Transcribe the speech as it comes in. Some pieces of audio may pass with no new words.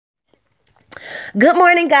Good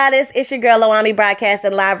morning, Goddess. It's your girl, Loami,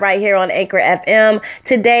 broadcasting live right here on Anchor FM.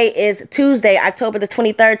 Today is Tuesday, October the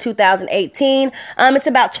 23rd, 2018. It's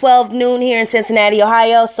about 12 noon here in Cincinnati,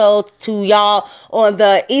 Ohio. So to y'all on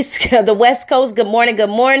the the West Coast, good morning, good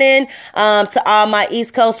morning. To all my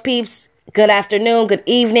East Coast peeps, good afternoon, good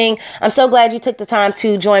evening. I'm so glad you took the time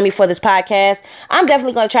to join me for this podcast. I'm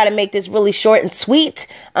definitely going to try to make this really short and sweet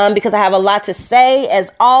because I have a lot to say,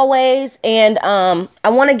 as always. And I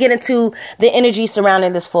want to get into the energy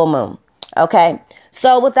surrounding this full moon. Okay,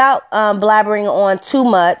 so without blabbering on too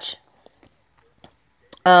much,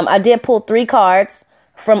 I did pull 3 cards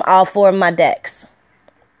from all 4 of my decks.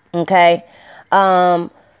 Okay.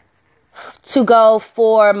 To go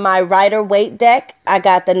for my Rider-Waite deck, I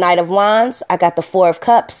got the Knight of Wands, I got the 4 of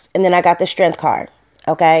Cups, and then I got the Strength card.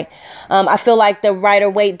 Okay. I feel like the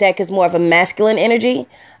Rider-Waite deck is more of a masculine energy,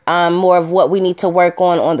 more of what we need to work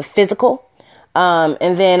on the physical.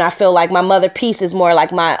 And then I feel like my Mother Peace is more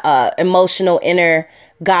like my emotional inner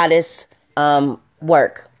goddess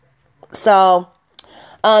work. So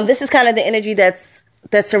this is kind of the energy that's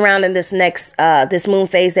surrounding this next this moon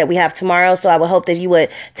phase that we have tomorrow. So I would hope that you would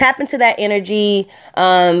tap into that energy,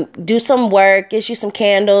 do some work, get you some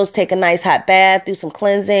candles, take a nice hot bath, do some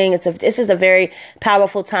cleansing. This is a very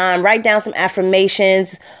powerful time. Write down some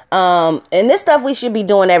affirmations, and this stuff we should be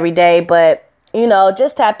doing every day, but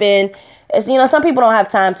just tap in. As some people don't have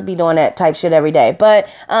time to be doing that type shit every day. But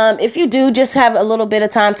if you do just have a little bit of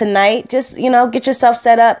time tonight, just, get yourself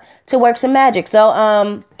set up to work some magic.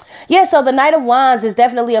 So, so the Knight of Wands is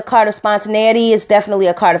definitely a card of spontaneity. It's definitely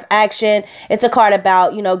a card of action. It's a card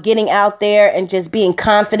about, getting out there and just being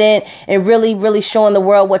confident and really, really showing the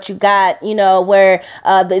world what you got, where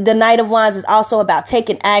the Knight of Wands is also about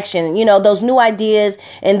taking action, those new ideas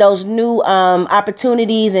and those new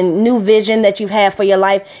opportunities and new vision that you've had for your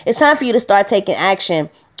life. It's time for you to start taking action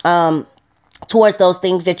towards those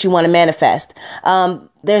things that you want to manifest.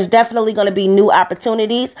 There's definitely going to be new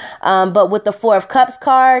opportunities. But with the 4 of Cups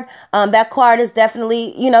card, that card is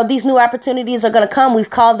definitely, these new opportunities are going to come.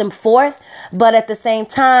 We've called them forth. But at the same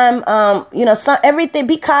time, everything,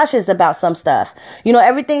 be cautious about some stuff.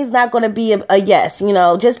 Everything's not going to be a yes.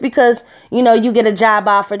 Just because, you get a job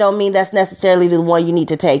offer don't mean that's necessarily the one you need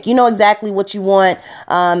to take. You know exactly what you want.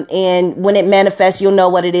 And when it manifests, you'll know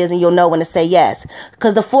what it is and you'll know when to say yes.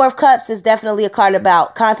 Because the 4 of Cups is definitely a card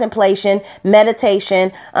about contemplation,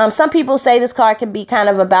 meditation. Some people say this card can be kind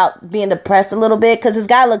of about being depressed a little bit because this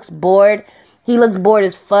guy looks bored. He looks bored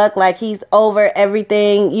as fuck, like he's over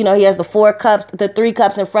everything. He has the 4 cups, the 3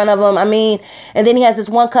 cups in front of him. And then he has this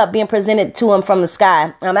 1 cup being presented to him from the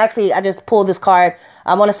sky. Actually, I just pulled this card,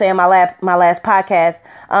 I want to say in my last podcast.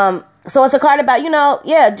 So it's a card about,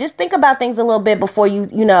 just think about things a little bit before you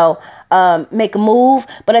make a move.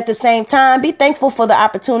 But at the same time, be thankful for the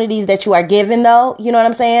opportunities that you are given, though. You know what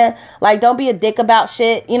I'm saying? Like, don't be a dick about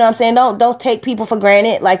shit. You know what I'm saying? Don't take people for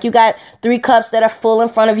granted. Like, you got 3 cups that are full in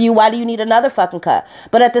front of you. Why do you need another fucking cup?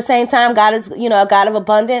 But at the same time, God is, a God of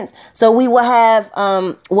abundance. So we will have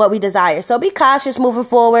what we desire. So be cautious moving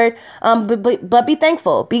forward. But be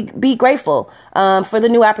thankful. Be grateful for the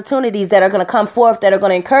new opportunities that are going to come forth, that are going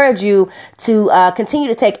to encourage you to continue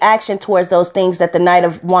to take action towards those things that the Knight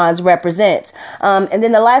of Wands represents. And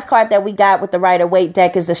then the last card that we got with the Rider-Waite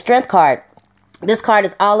deck is the Strength card. This card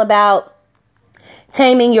is all about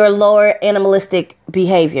taming your lower animalistic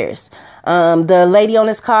behaviors. The lady on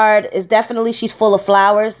this card is definitely, she's full of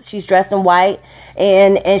flowers. She's dressed in white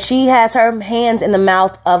and she has her hands in the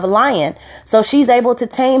mouth of a lion. So she's able to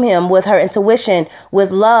tame him with her intuition,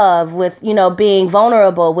 with love, with, being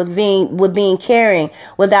vulnerable, with being caring,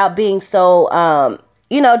 without being so,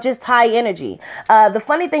 just high energy. The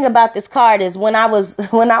funny thing about this card is when I was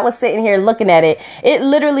sitting here looking at it, it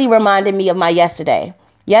literally reminded me of my yesterday.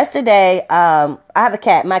 Yesterday, I have a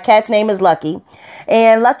cat. My cat's name is Lucky,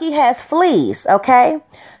 and Lucky has fleas. Okay.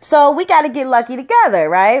 So we got to get Lucky together,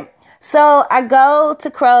 right? So I go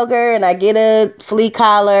to Kroger and I get a flea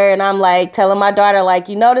collar and I'm like telling my daughter, like,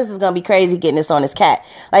 this is going to be crazy getting this on his cat.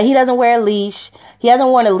 Like, he doesn't wear a leash. He hasn't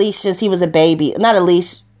worn a leash since he was a baby. Not a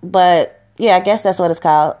leash, but yeah, I guess that's what it's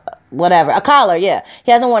called. Whatever. A collar. Yeah.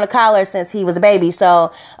 He hasn't worn a collar since he was a baby.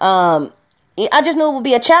 So, I just knew it would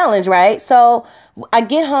be a challenge, right? So I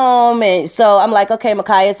get home and so I'm like, okay,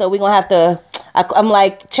 Micaiah, so we're going to have to, I'm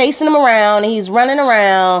like chasing him around and he's running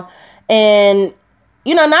around and,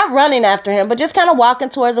 not running after him, but just kind of walking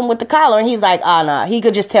towards him with the collar. And he's like, oh, nah, he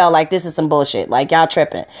could just tell like this is some bullshit. Like y'all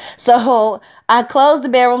tripping. So I closed the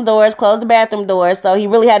bedroom doors, closed the bathroom doors. So he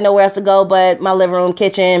really had nowhere else to go but my living room,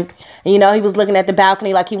 kitchen. And, he was looking at the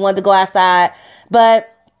balcony like he wanted to go outside.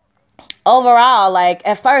 But overall, like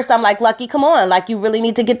at first I'm like, Lucky, come on, like you really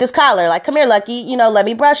need to get this collar. Like, come here, Lucky, let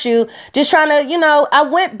me brush you. Just trying to, I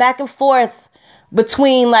went back and forth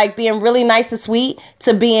between like being really nice and sweet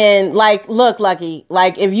to being like, look, Lucky,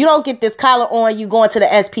 like if you don't get this collar on, you going to the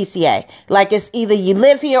SPCA. Like it's either you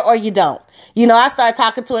live here or you don't. I start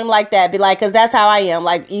talking to him like that, be like, cause that's how I am.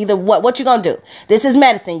 Like either what you gonna do? This is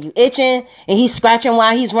medicine. You itching and he's scratching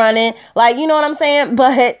while he's running. Like, you know what I'm saying?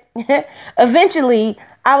 But eventually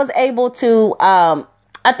I was able to,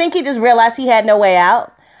 I think he just realized he had no way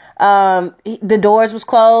out. The doors was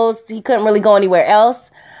closed. He couldn't really go anywhere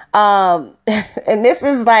else. And this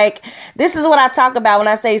is what I talk about when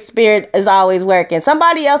I say spirit is always working.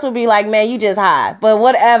 Somebody else would be like, man, you just high, but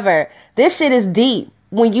whatever. This shit is deep.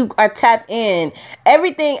 When you are tapped in,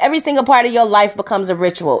 every single part of your life becomes a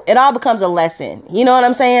ritual. It all becomes a lesson. You know what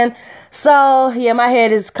I'm saying? So yeah, my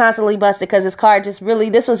head is constantly busted because this card this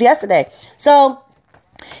was yesterday. So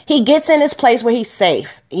he gets in this place where he's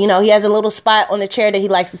safe. He has a little spot on the chair that he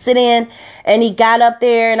likes to sit in. And he got up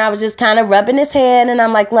there and I was just kind of rubbing his head. And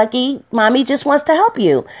I'm like, Lucky, mommy just wants to help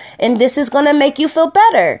you. And this is going to make you feel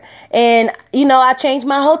better. And, I changed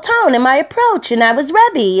my whole tone and my approach. And I was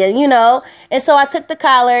rubby, And so I took the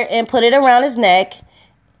collar and put it around his neck.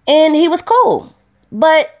 And he was cool.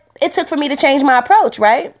 But it took for me to change my approach,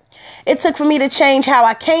 right? It took for me to change how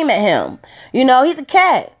I came at him. He's a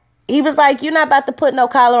cat. He was like, you're not about to put no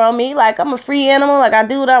collar on me. Like, I'm a free animal. Like, I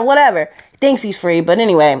do that, whatever. He thinks he's free. But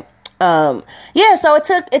anyway, so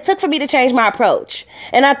it took for me to change my approach.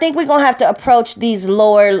 And I think we're going to have to approach these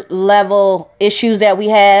lower level issues that we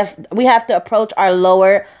have. We have to approach our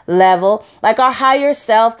lower level. Like, our higher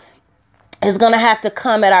self is going to have to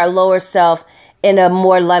come at our lower self in a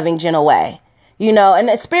more loving, gentle way. And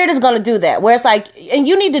the spirit is going to do that, where it's like, and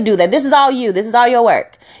you need to do that. This is all you. This is all your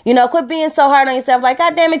work. Quit being so hard on yourself. Like,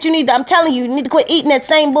 God damn it, I'm telling you, you need to quit eating that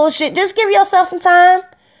same bullshit. Just give yourself some time.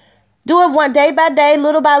 Do it one day by day,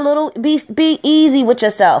 little by little. Be easy with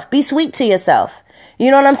yourself. Be sweet to yourself. You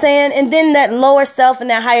know what I'm saying? And then that lower self and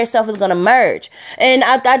that higher self is going to merge. And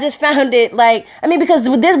I just found it because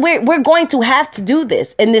with this, we're going to have to do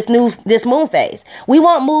this in this moon phase. We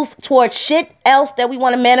won't move towards shit else that we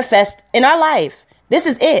want to manifest in our life. This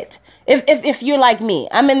is it. If you're like me,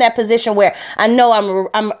 I'm in that position where I know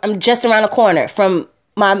I'm just around the corner from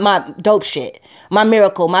my dope shit, my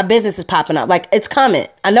miracle, my business is popping up. Like, it's coming.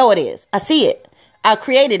 I know it is. I see it. I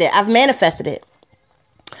created it. I've manifested it.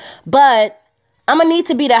 But I'm going to need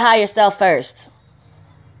to be the higher self first.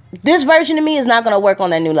 This version of me is not going to work on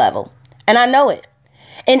that new level. And I know it.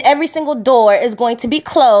 And every single door is going to be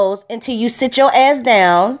closed until you sit your ass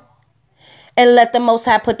down and let the Most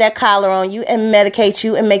High put that collar on you and medicate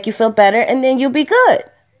you and make you feel better. And then you'll be good.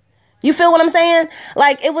 You feel what I'm saying?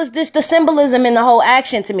 Like, it was just the symbolism in the whole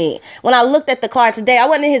action to me. When I looked at the card today, I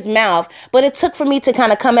wasn't in his mouth, but it took for me to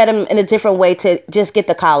kind of come at him in a different way to just get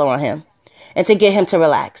the collar on him and to get him to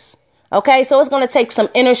relax. Okay, so it's going to take some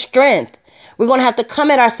inner strength. We're going to have to come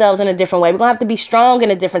at ourselves in a different way. We're going to have to be strong in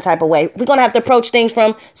a different type of way. We're going to have to approach things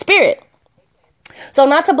from spirit. So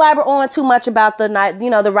not to blabber on too much about the night,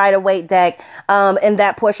 the Rider-Waite deck, in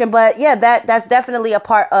that portion. But yeah, that's definitely a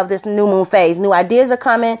part of this new moon phase. New ideas are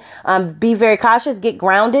coming. Be very cautious, get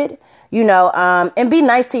grounded, and be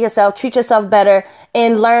nice to yourself, treat yourself better,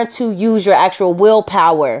 and learn to use your actual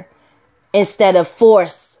willpower instead of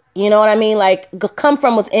force. You know what I mean? Like, come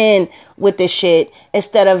from within with this shit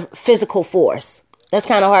instead of physical force. That's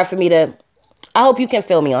kind of hard for me to... I hope you can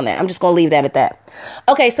feel me on that. I'm just going to leave that at that.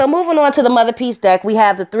 Okay, so moving on to the Mother Peace deck. We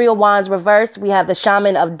have the Three of Wands reversed. We have the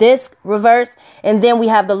Shaman of Disc reversed. And then we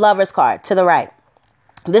have the Lover's card to the right.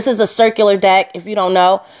 This is a circular deck, if you don't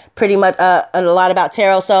know, pretty much a lot about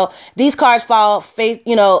tarot. So these cards fall face,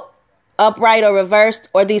 upright or reversed,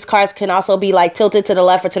 or these cards can also be like tilted to the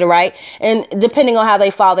left or to the right, and depending on how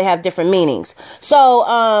they fall, they have different meanings. So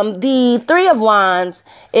the Three of Wands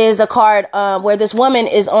is a card where this woman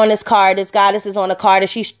is on this card, this goddess is on a card, and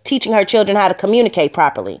she's teaching her children how to communicate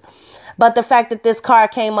properly. But the fact that this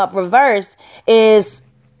card came up reversed is,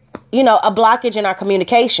 a blockage in our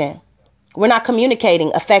communication. We're not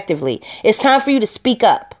communicating effectively. It's time for you to speak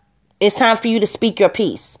up. It's time for you to speak your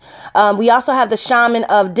piece. We also have the Shaman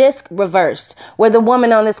of Disc reversed, where the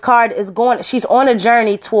woman on this card she's on a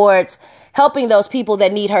journey towards helping those people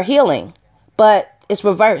that need her healing, but it's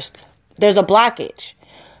reversed. There's a blockage.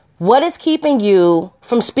 What is keeping you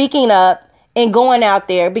from speaking up and going out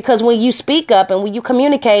there? Because when you speak up and when you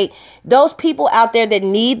communicate, those people out there that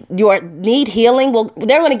need healing, well,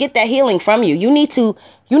 they're going to get that healing from you. You need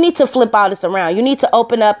to flip all this around. You need to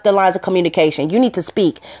open up the lines of communication. You need to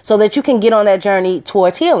speak so that you can get on that journey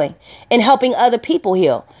towards healing and helping other people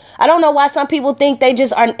heal. I don't know why some people think they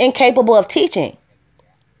just are incapable of teaching.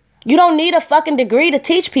 You don't need a fucking degree to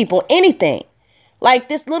teach people anything. Like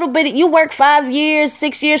this little bit, you work 5 years,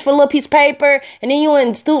 6 years for a little piece of paper, and then you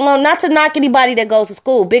in student loan. Not to knock anybody that goes to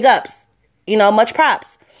school. Big ups. Much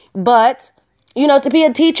props. But, to be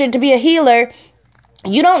a teacher, to be a healer,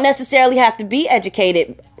 you don't necessarily have to be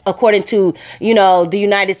educated according to, the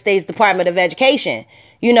United States Department of Education.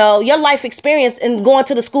 Your life experience in going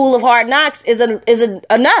to the school of hard knocks is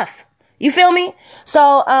enough. You feel me?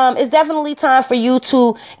 So it's definitely time for you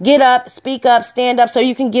to get up, speak up, stand up so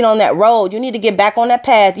you can get on that road. You need to get back on that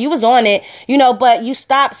path. You was on it, but you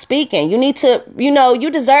stopped speaking. You need to, you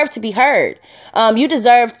deserve to be heard. You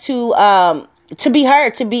deserve to be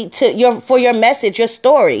heard, for your message, your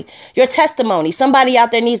story, your testimony. Somebody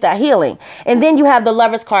out there needs that healing. And then you have the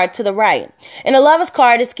Lover's card to the right. And the Lover's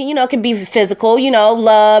card is, can be physical,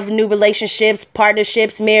 love, new relationships,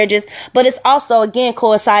 partnerships, marriages. But it's also, again,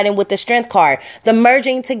 coinciding with the Strength card, the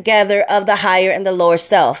merging together of the higher and the lower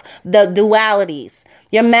self, the dualities.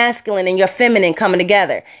 Your masculine and your feminine coming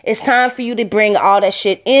together. It's time for you to bring all that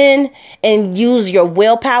shit in and use your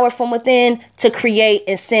willpower from within to create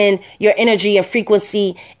and send your energy and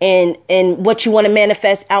frequency and what you want to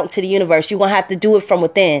manifest out into the universe. You're going to have to do it from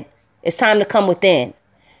within. It's time to come within.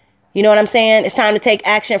 You know what I'm saying? It's time to take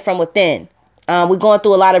action from within. We're going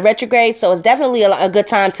through a lot of retrogrades, so it's definitely a good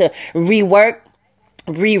time to rework,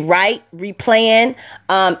 rewrite, replan,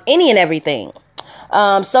 any and everything.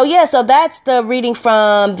 So that's the reading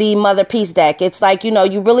from the Mother Peace deck. It's like,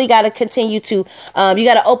 you really got to continue to, you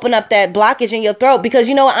got to open up that blockage in your throat because,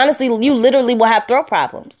 honestly, you literally will have throat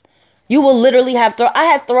problems. You will literally have I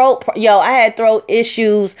had throat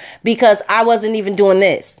issues because I wasn't even doing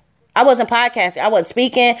this. I wasn't podcasting. I wasn't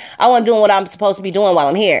speaking. I wasn't doing what I'm supposed to be doing while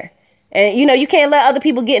I'm here. And, you can't let other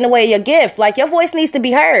people get in the way of your gift. Like, your voice needs to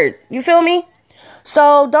be heard. You feel me?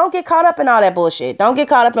 So don't get caught up in all that bullshit. Don't get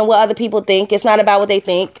caught up in what other people think. It's not about what they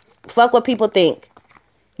think. Fuck what people think.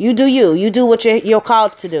 You do you. You do what you're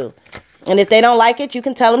called to do. And if they don't like it, you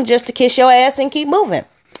can tell them just to kiss your ass and keep moving.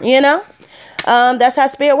 That's how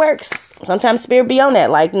spirit works. Sometimes spirit be on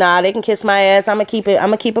that. Like, nah, they can kiss my ass. I'm gonna keep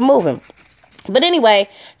it moving. But anyway,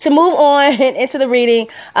 to move on into the reading,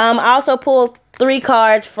 I also pulled 3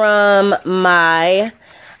 cards from my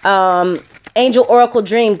Angel Oracle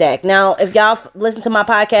Dream deck. Now, if y'all listened to my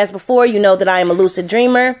podcast before, you know that I am a lucid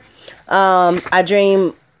dreamer. I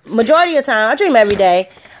dream majority of the time. I dream every day.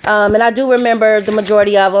 And I do remember the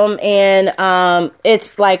majority of them. And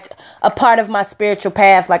it's like a part of my spiritual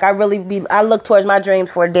path. Like, I look towards my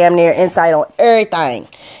dreams for damn near insight on everything.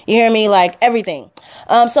 You hear me? Like, everything.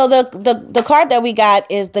 So the card that we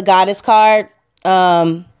got is the Goddess card.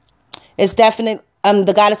 It's definitely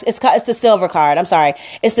the Goddess. It's the Silver card. I'm sorry.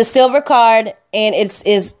 It's the Silver card, and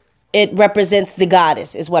it represents the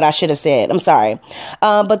Goddess, is what I should have said. I'm sorry.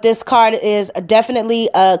 But this card is definitely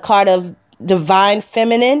a card of divine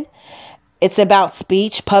feminine. It's about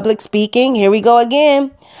speech, public speaking. Here we go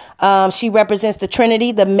again. She represents the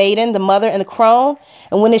Trinity, the Maiden, the Mother, and the Crone.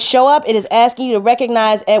 And when it show up, it is asking you to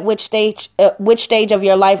recognize at which stage of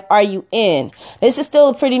your life are you in. This is still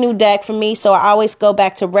a pretty new deck for me, so I always go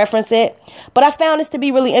back to reference it. But I found this to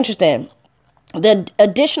be really interesting. The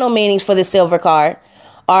additional meanings for the Silver card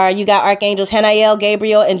are you got Archangels Hanael,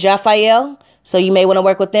 Gabriel, and Jophiel. So you may want to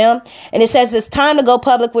work with them. And it says it's time to go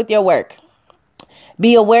public with your work.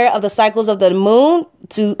 Be aware of the cycles of the moon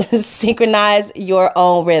to synchronize your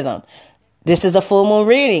own rhythm. This is a full moon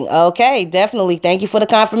reading. Okay, definitely. Thank you for the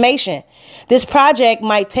confirmation. This project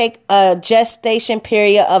might take a gestation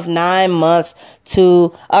period of 9 months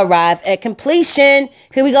to arrive at completion.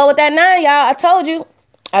 Here we go with that 9, y'all.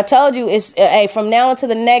 I told you. It's from now until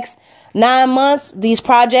the next 9 months, these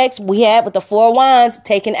projects we had with the 4 of Wands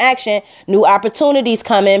taking action, new opportunities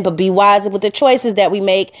coming, but be wise with the choices that we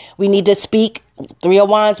make. We need to speak. 3 of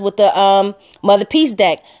Wands with the Mother Peace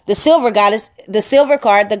deck. The Silver Goddess, the Silver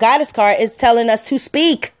card, the Goddess card is telling us to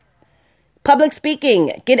speak. Public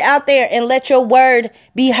speaking. Get out there and let your word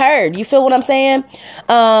be heard. You feel what I'm saying?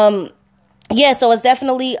 Yeah, so it's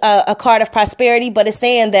definitely a card of prosperity, but it's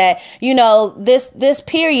saying that, this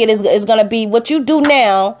period is going to be what you do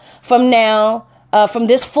from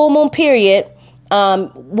this full moon period,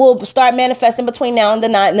 will start manifesting between now and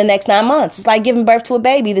the next 9 months. It's like giving birth to a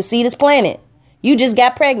baby. The seed is planted. You just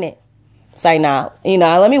got pregnant. It's like, nah,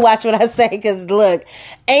 let me watch what I say, because look,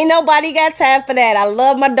 ain't nobody got time for that. I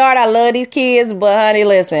love my daughter. I love these kids, but honey,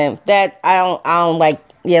 listen, that I don't like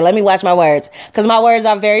Yeah, let me watch my words because my words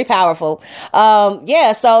are very powerful.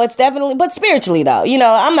 Yeah, so it's definitely, but spiritually though,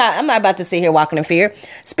 I'm not about to sit here walking in fear.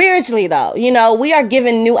 Spiritually though, we are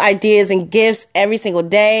given new ideas and gifts every single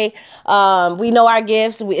day. We know our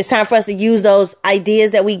gifts. It's time for us to use those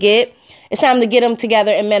ideas that we get. It's time to get them together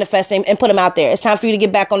and manifest them and put them out there. It's time for you to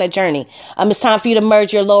get back on that journey. It's time for you to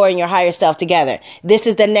merge your lower and your higher self together. This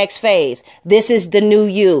is the next phase. This is the new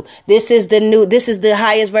you. This is the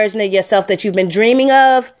highest version of yourself that you've been dreaming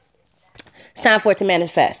of. It's time for it to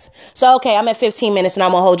manifest. So, okay, I'm at 15 minutes and I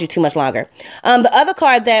won't hold you too much longer. The other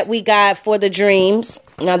card that we got for the dreams.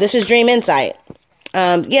 Now, this is Dream Insight.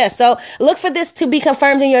 So look for this to be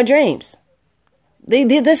confirmed in your dreams.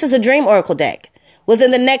 This is a dream oracle deck.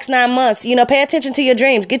 Within the next 9 months, pay attention to your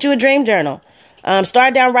dreams. Get you a dream journal.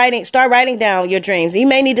 Start writing down your dreams. You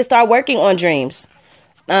may need to start working on dreams.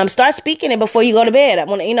 Start speaking it before you go to bed.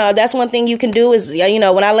 That's one thing you can do is,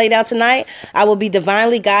 when I lay down tonight, I will be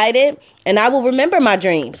divinely guided and I will remember my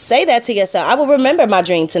dreams. Say that to yourself. I will remember my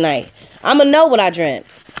dream tonight. I'm going to know what I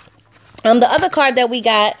dreamt. The other card that we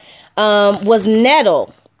got was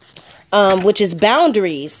Nettle, which is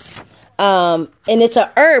boundaries. And it's an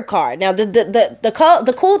herb card. Now,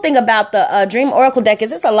 the cool thing about the Dream Oracle deck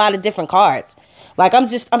is it's a lot of different cards. Like I'm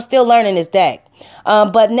still learning this deck.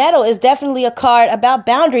 But Nettle is definitely a card about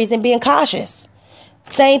boundaries and being cautious.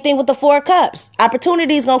 Same thing with the Four of Cups.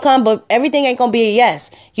 Opportunity is going to come, but everything ain't going to be a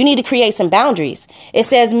yes. You need to create some boundaries. It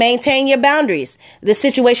says maintain your boundaries. The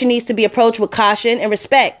situation needs to be approached with caution and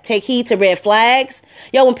respect. Take heed to red flags.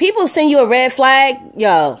 When people send you a red flag,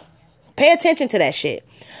 pay attention to that shit.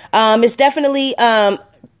 It's definitely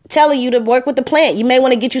telling you to work with the plant. You may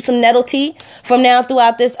want to get you some nettle tea from now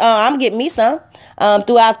throughout this. I'm getting me some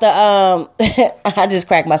throughout the. I just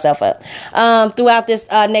cracked myself up. Throughout this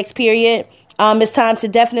next period, it's time to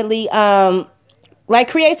definitely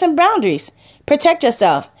create some boundaries. Protect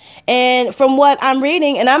yourself. And from what I'm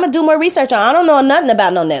reading, and I'm gonna do more research on. I don't know nothing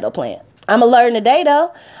about no nettle plant. I'm going to learn today,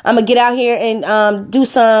 though. I'm going to get out here and do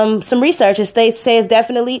some research. It says it's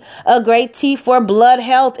definitely a great tea for blood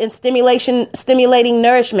health and stimulating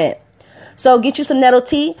nourishment. So get you some nettle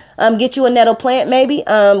tea. Get you a nettle plant, maybe.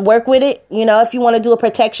 Work with it. If you want to do a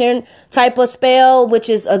protection type of spell, which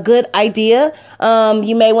is a good idea.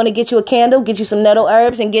 You may want to get you a candle. Get you some nettle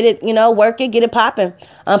herbs and get it, work it, get it popping.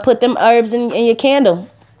 Put them herbs in your candle.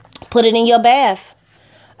 Put it in your bath.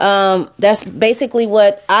 That's basically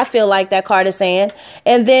what I feel like that card is saying.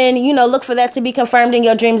 And then, look for that to be confirmed in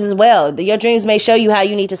your dreams as well. Your dreams may show you how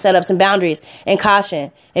you need to set up some boundaries and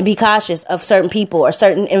caution and be cautious of certain people or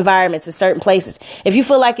certain environments and certain places. If you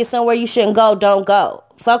feel like it's somewhere you shouldn't go, don't go.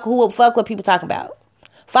 Fuck what people talk about.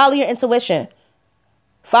 Follow your intuition.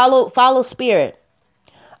 Follow spirit.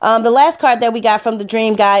 The last card that we got from the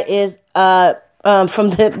Dream Guide is, from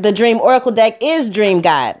the Dream Oracle deck is Dream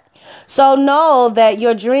Guide. So know that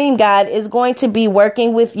your dream guide is going to be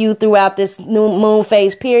working with you throughout this new moon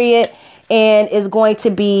phase period and is going to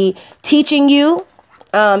be teaching you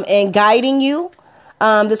and guiding you.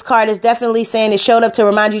 This card is definitely saying it showed up to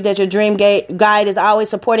remind you that your dream guide is always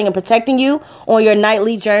supporting and protecting you on your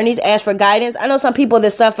nightly journeys. Ask for guidance. I know some people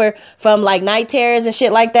that suffer from night terrors and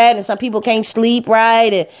shit like that. And some people can't sleep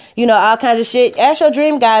right. And, all kinds of shit. Ask your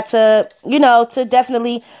dream guide to, to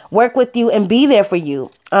definitely work with you and be there for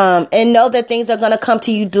you. And know that things are going to come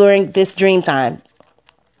to you during this dream time.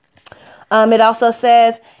 It also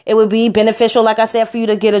says it would be beneficial, like I said, for you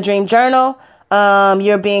to get a dream journal.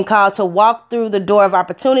 You're being called to walk through the door of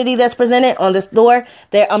opportunity that's presented on this door.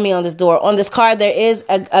 On this card, there is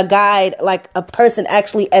a guide, like a person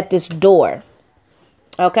actually at this door.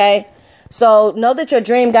 Okay. So know that your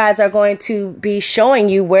dream guides are going to be showing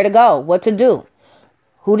you where to go, what to do,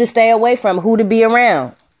 who to stay away from, who to be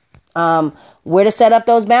around, where to set up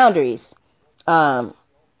those boundaries. And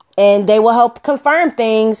they will help confirm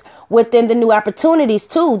things within the new opportunities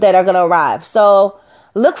too that are going to arrive. So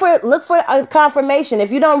look for a confirmation.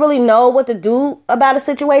 If you don't really know what to do about a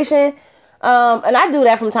situation, and I do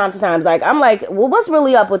that from time to time. I'm like, well, what's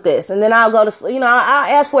really up with this? And then I'll go to, I'll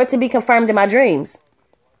ask for it to be confirmed in my dreams.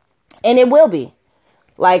 And it will be.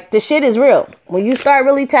 The shit is real. When you start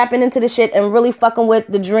really tapping into the shit and really fucking with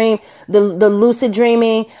the dream, the lucid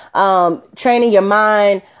dreaming, training your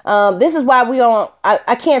mind. This is why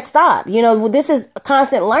I can't stop. This is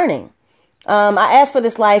constant learning. I asked for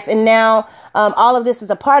this life and now, all of this is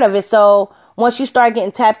a part of it. So once you start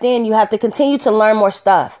getting tapped in, you have to continue to learn more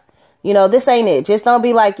stuff. This ain't it. Just don't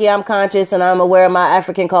be like, yeah, I'm conscious and I'm aware of my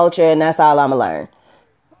African culture and that's all I'm gonna learn.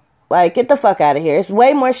 Get the fuck out of here. It's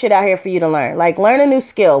way more shit out here for you to learn. Learn a new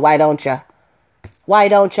skill. Why don't you? Why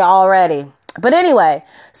don't you already? But anyway,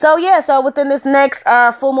 so yeah, so within this next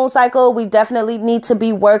full moon cycle, we definitely need to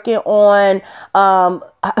be working on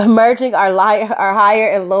merging our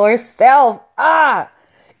higher and lower self.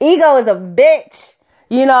 Ego is a bitch.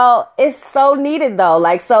 You know, it's so needed though.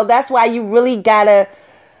 Like, so that's why you really gotta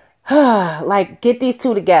like get these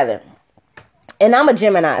two together. And I'm a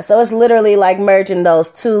Gemini, so it's literally like merging those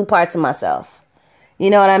two parts of myself. You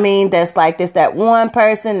know what I mean? That's like that one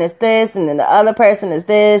person is this, and then the other person is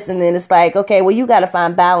this. And then it's like, okay, well, you got to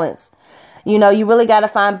find balance. You know, you really got to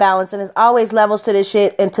find balance. And there's always levels to this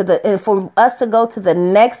shit. And for us to go to the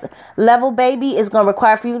next level, baby, is going to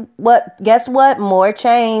require for you, guess what? More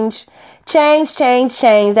change. Change.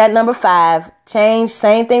 That number 5. Change.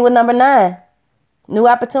 Same thing with number 9. New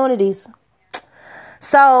opportunities.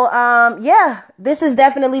 So, yeah, this is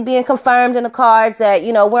definitely being confirmed in the cards that,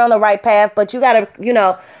 you know, we're on the right path, but you got to, you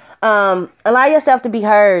know, allow yourself to be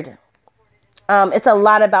heard. It's a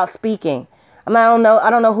lot about speaking. I don't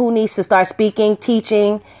know who needs to start speaking,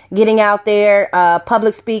 teaching, getting out there,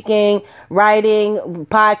 public speaking, writing,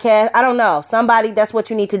 podcast. I don't know. Somebody, that's what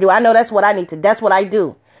you need to do. I know that's what I need to, that's what I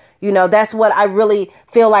do. You know, that's what I really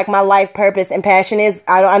feel like my life purpose and passion is.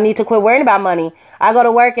 I need to quit worrying about money. I go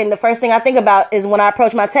to work and the first thing I think about is when I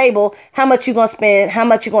approach my table, how much you going to spend, how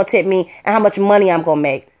much you going to tip me, and how much money I'm going to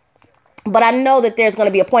make. But I know that there's going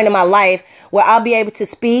to be a point in my life where I'll be able to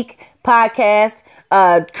speak, podcast,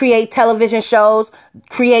 create television shows,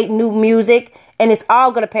 create new music, and it's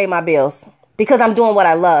all going to pay my bills. Because I'm doing what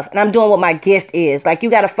I love and I'm doing what my gift is. Like,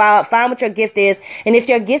 you got to find what your gift is. And if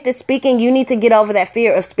your gift is speaking, you need to get over that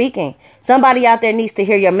fear of speaking. Somebody out there needs to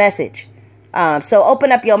hear your message. So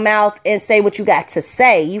open up your mouth and say what you got to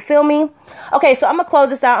say. You feel me? Okay, so I'm going to close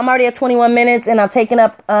this out. I'm already at 21 minutes and I'm taking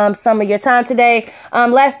up some of your time today.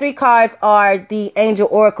 Last 3 cards are the Angel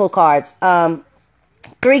Oracle cards.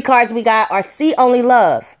 3 cards we got are See Only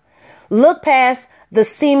Love. Look past the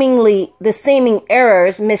seeming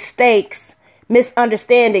errors, mistakes,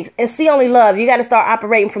 misunderstandings, and see only love. You got to start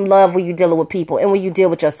operating from love when you're dealing with people and when you deal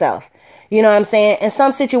with yourself. You know what I'm saying? In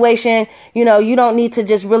some situation, you know, you don't need to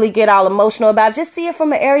just really get all emotional about it. Just see it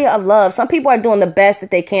from an area of love. Some people are doing the best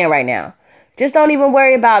that they can right now. Just don't even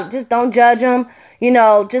worry about it. Just don't judge them. You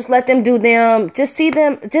know, just let them do them. Just see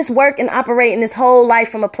them, just work and operate in this whole life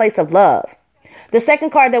from a place of love. The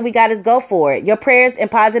second card that we got is Go For It. Your prayers and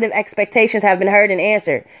positive expectations have been heard and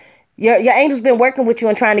answered. Your angel's been working with you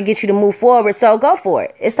and trying to get you to move forward. So go for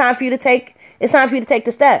it. It's time for you to take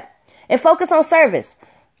the step and focus on service.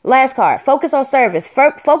 Last card, focus on service.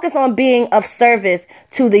 Focus on being of service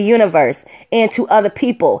to the universe and to other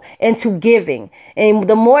people and to giving. And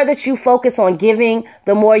the more that you focus on giving,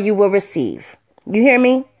 the more you will receive. You hear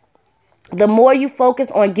me? The more you focus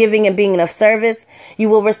on giving and being of service, you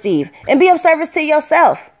will receive. And be of service to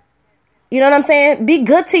yourself. You know what I'm saying? Be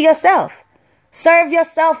good to yourself. Serve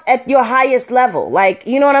yourself at your highest level. Like,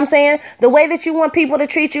 you know what I'm saying? The way that you want people to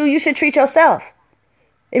treat you, you should treat yourself.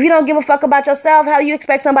 If you don't give a fuck about yourself, how you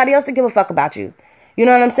expect somebody else to give a fuck about you? You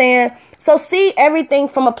know what I'm saying? So see everything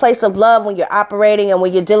from a place of love when you're operating and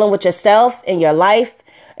when you're dealing with yourself and your life,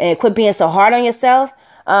 and quit being so hard on yourself.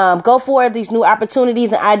 Go for these new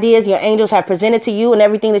opportunities and ideas your angels have presented to you and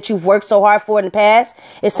everything that you've worked so hard for in the past.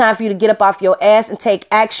 It's time for you to get up off your ass and take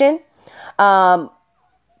action.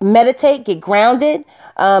 Meditate, get grounded.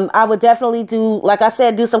 I would definitely do, like I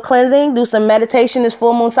said, do some cleansing, do some meditation this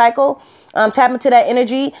full moon cycle. Tap into that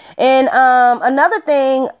energy. And another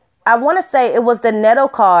thing, I want to say it was the Netto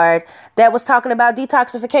card that was talking about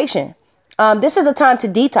detoxification. This is a time to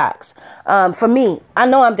detox. For me, I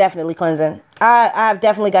know I'm definitely cleansing. I've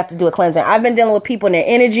definitely got to do a cleansing. I've been dealing with people and their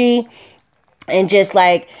energy. And just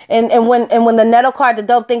like, and when the Netto card, the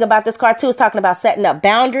dope thing about this card too is talking about setting up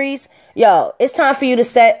boundaries. Yo, it's time for you to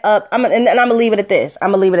set up. And I'm gonna leave it at this.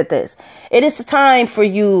 It is time for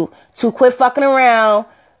you to quit fucking around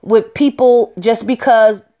with people just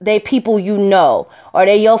because they people you know, or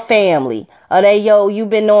they your family, or you've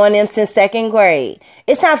been knowing them since 2nd grade.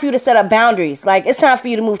 It's time for you to set up boundaries. Like, it's time for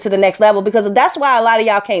you to move to the next level, because that's why a lot of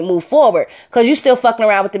y'all can't move forward, because you still fucking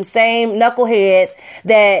around with them same knuckleheads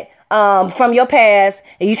that from your past,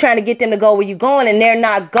 and you trying to get them to go where you going, and they're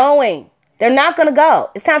not going. They're not going to go.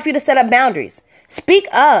 It's time for you to set up boundaries. Speak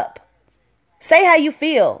up. Say how you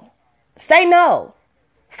feel. Say no.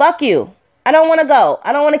 Fuck you. I don't want to go.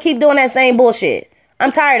 I don't want to keep doing that same bullshit.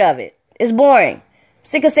 I'm tired of it. It's boring.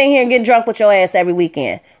 Sick of sitting here and getting drunk with your ass every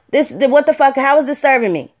weekend. What the fuck? How is this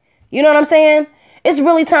serving me? You know what I'm saying? It's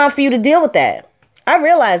really time for you to deal with that. I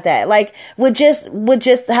realize that, like, with just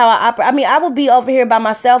how I operate. I mean, I will be over here by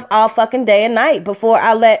myself all fucking day and night before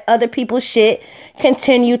I let other people's shit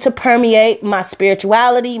continue to permeate my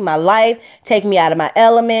spirituality, my life, take me out of my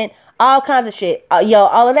element, all kinds of shit.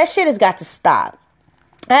 All of that shit has got to stop.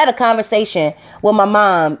 I had a conversation with my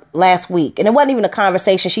mom last week, and it wasn't even a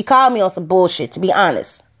conversation. She called me on some bullshit, to be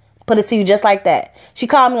honest. Put it to you just like that. She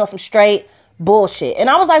called me on some straight bullshit. And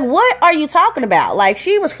I was like, what are you talking about? Like,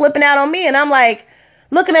 she was flipping out on me, and I'm like,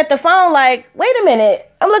 looking at the phone like, wait a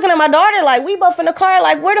minute. I'm looking at my daughter like, we both in the car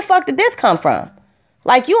like, where the fuck did this come from?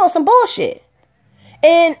 Like, you on some bullshit.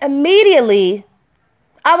 And immediately,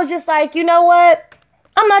 I was just like, you know what?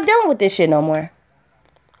 I'm not dealing with this shit no more.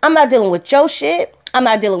 I'm not dealing with your shit. I'm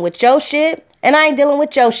not dealing with your shit. And I ain't dealing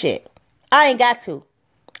with your shit. I ain't got to.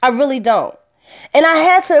 I really don't. And I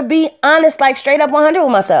had to be honest, like straight up 100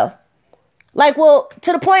 with myself. Like, well,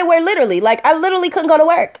 to the point where literally, like, I literally couldn't go to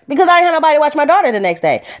work because I ain't had nobody watch my daughter the next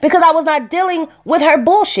day because I was not dealing with her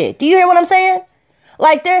bullshit. Do you hear what I'm saying?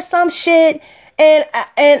 Like, there's some shit, and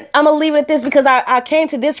I'm going to leave it at this because I came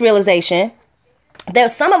to this realization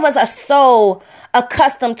that some of us are so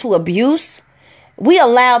accustomed to abuse. We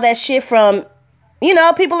allow that shit from,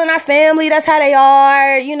 people in our family. That's how they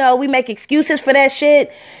are. We make excuses for that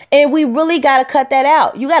shit. And we really got to cut that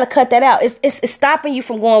out. You got to cut that out. It's stopping you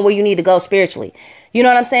from going where you need to go spiritually. You know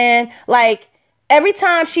what I'm saying? Like, every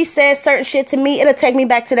time she says certain shit to me, it'll take me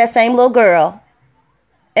back to that same little girl.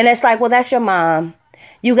 And it's like, well, that's your mom.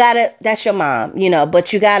 That's your mom,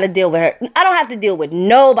 but you got to deal with her. I don't have to deal with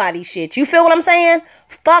nobody's shit. You feel what I'm saying?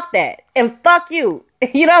 Fuck that. And fuck you.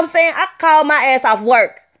 You know what I'm saying? I call my ass off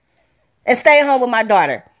work and stay home with my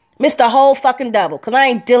daughter. Miss the whole fucking double because I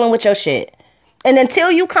ain't dealing with your shit. And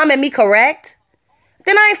until you come at me correct,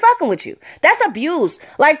 then I ain't fucking with you. That's abuse.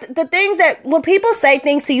 Like, the things that, when people say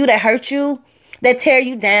things to you that hurt you, that tear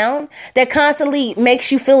you down, that constantly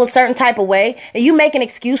makes you feel a certain type of way, and you make an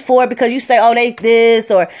excuse for it because you say, oh, they this,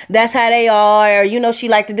 or that's how they are, or, she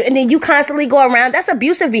like to do, and then you constantly go around, that's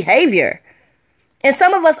abusive behavior. And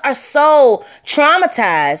some of us are so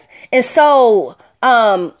traumatized and so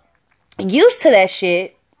used to that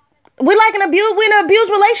shit. We're in an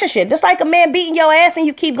abused relationship. That's like a man beating your ass and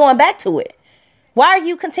you keep going back to it. Why are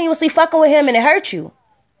you continuously fucking with him and it hurts you?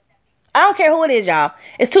 I don't care who it is, y'all.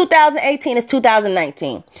 It's 2018. It's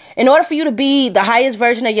 2019. In order for you to be the highest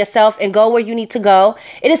version of yourself and go where you need to go,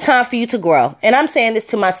 it is time for you to grow. And I'm saying this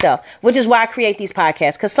to myself, which is why I create these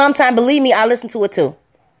podcasts. Because sometimes, believe me, I listen to it too.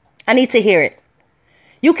 I need to hear it.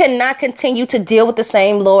 You cannot continue to deal with the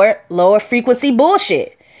same lower frequency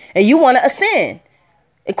bullshit. And you want to ascend.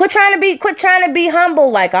 And quit trying to be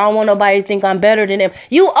humble. Like, I don't want nobody to think I'm better than them.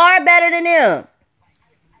 You are better than them.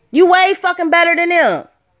 You way fucking better than them.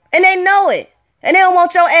 And they know it. And they don't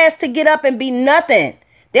want your ass to get up and be nothing.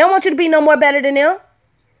 They don't want you to be no more better than them.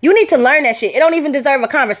 You need to learn that shit. It don't even deserve a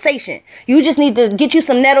conversation. You just need to get you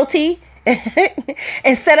some nettle tea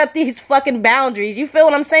and set up these fucking boundaries. You feel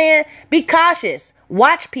what I'm saying? Be cautious.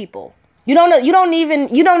 Watch people. You don't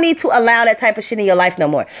need to allow that type of shit in your life no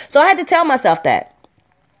more. So I had to tell myself that.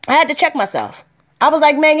 I had to check myself. I was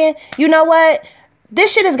like, Megan, you know what?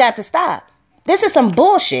 This shit has got to stop. This is some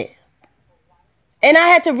bullshit. And I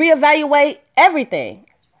had to reevaluate everything.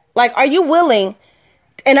 Like, are you willing?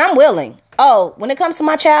 And I'm willing. Oh, when it comes to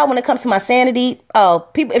my child, when it comes to my sanity,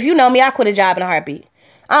 people, if you know me, I quit a job in a heartbeat.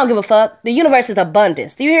 I don't give a fuck. The universe is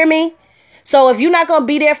abundance. Do you hear me? So if you're not going to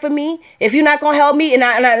be there for me, if you're not going to help me, and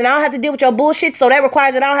I don't have to deal with your bullshit, so that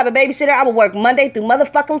requires that I don't have a babysitter, I will work Monday through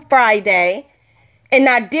motherfucking Friday and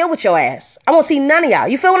not deal with your ass. I won't see none of y'all.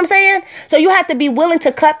 You feel what I'm saying? So you have to be willing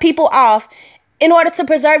to cut people off in order to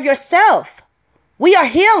preserve yourself. We are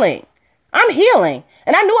healing. I'm healing.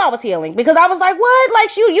 And I knew I was healing because I was like, what?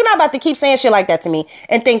 Like, you're not about to keep saying shit like that to me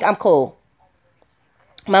and think I'm cool.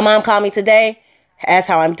 My mom called me today, asked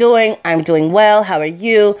how I'm doing. I'm doing well. How are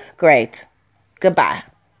you? Great. Goodbye.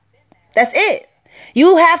 That's it.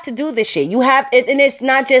 You have to do this shit. You have it, and it's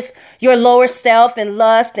not just your lower self and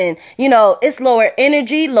lust, and it's lower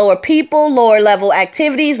energy, lower people, lower level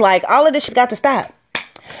activities. Like, all of this shit's got to stop.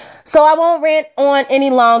 So I won't rant on any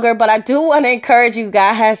longer, but I do want to encourage you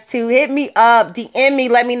guys to hit me up, DM me,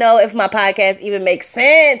 let me know if my podcast even makes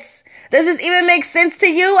sense. Does this even make sense to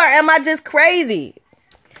you, or am I just crazy?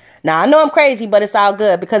 Now, I know I'm crazy, but it's all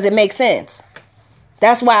good because it makes sense.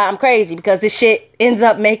 That's why I'm crazy, because this shit ends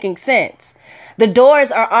up making sense. The doors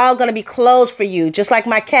are all going to be closed for you, just like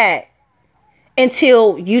my cat,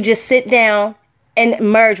 until you just sit down and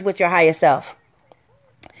merge with your higher self.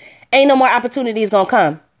 Ain't no more opportunities going to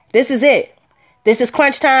come. This is it. This is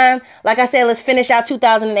crunch time. Like I said, let's finish out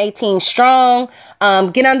 2018 strong.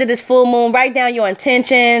 Get under this full moon. Write down your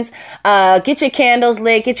intentions. Get your candles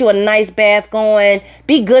lit. Get you a nice bath going.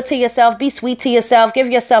 Be good to yourself. Be sweet to yourself. Give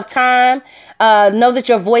yourself time. Know that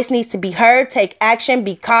your voice needs to be heard. Take action.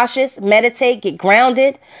 Be cautious. Meditate. Get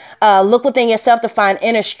grounded. Look within yourself to find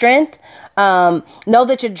inner strength. Know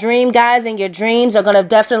that your dream guides and your dreams are going to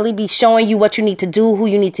definitely be showing you what you need to do, who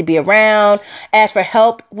you need to be around. Ask for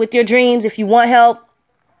help with your dreams if you want help.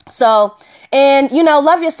 So, and,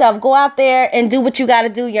 love yourself. Go out there and do what you got to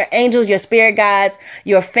do. Your angels, your spirit guides,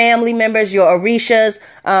 your family members, your Orishas,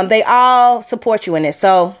 they all support you in this.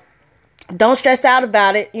 So don't stress out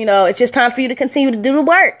about it. It's just time for you to continue to do the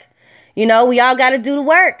work. We all got to do the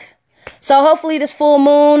work. So hopefully this full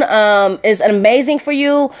moon is amazing for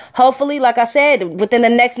you. Hopefully, like I said, within the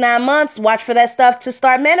next 9 months, watch for that stuff to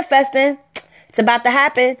start manifesting. It's about to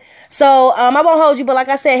happen. So I won't hold you, but like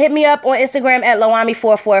I said, hit me up on Instagram at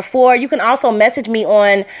Lawami444. You can also message me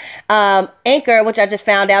on Anchor, which I just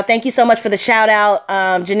found out. Thank you so much for the shout out,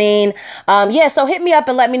 Janine. So hit me up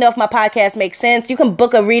and let me know if my podcast makes sense. You can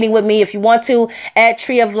book a reading with me if you want to at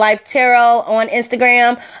Tree of Life Tarot on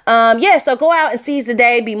Instagram. So go out and seize the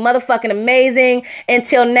day. Be motherfucking amazing.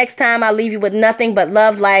 Until next time, I leave you with nothing but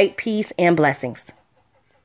love, light, peace, and blessings.